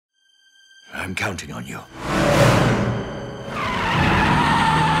I'm counting on you.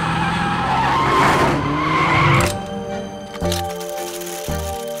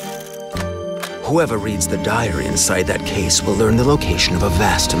 Whoever reads the diary inside that case will learn the location of a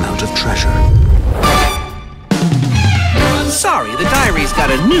vast amount of treasure. Sorry, the diary's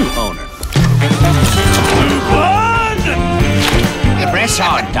got a new owner. The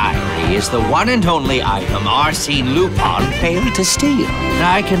Bresson Diary is the one and only item R.C. Lupin failed to steal.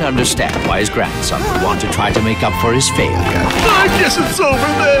 I can understand why his grandson would want to try to make up for his failure. I guess it's over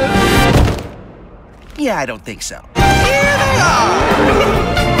then. Yeah, I don't think so. Here they are!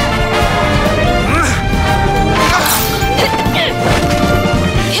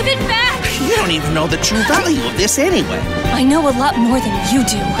 Give it back! You don't even know the true value of this anyway. I know a lot more than you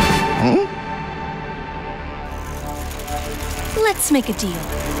do. Let's make a deal.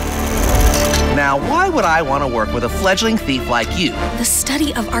 Now, why would I want to work with a fledgling thief like you? The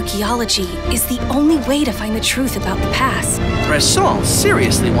study of archaeology is the only way to find the truth about the past. Bresson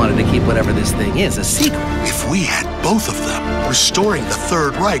seriously wanted to keep whatever this thing is a secret. If we had both of them, restoring the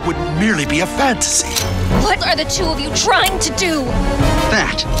Third Reich would merely be a fantasy. What are the two of you trying to do?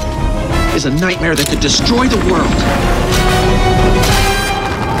 That is a nightmare that could destroy the world.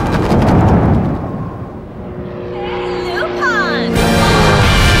 Lupin!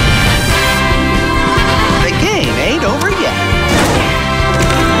 The game ain't over yet.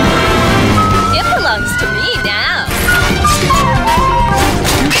 It belongs to me now.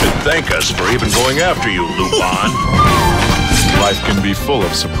 You should thank us for even going after you, Lupin. Life can be full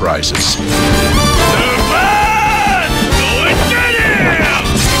of surprises.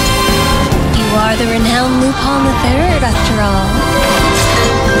 You are the renowned Lupin III, after all.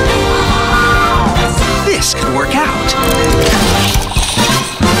 This could work out.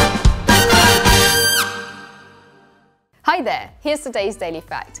 Hi there, here's today's Daily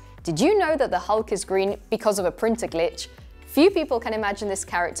Fact. Did you know that the Hulk is green because of a printer glitch? Few people can imagine this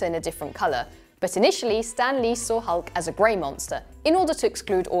character in a different colour, but initially Stan Lee saw Hulk as a grey monster in order to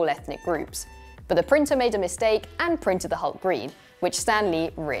exclude all ethnic groups. But the printer made a mistake and printed the Hulk green, which Stan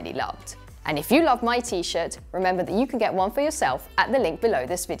Lee really loved. And if you love my t-shirt, remember that you can get one for yourself at the link below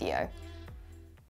this video.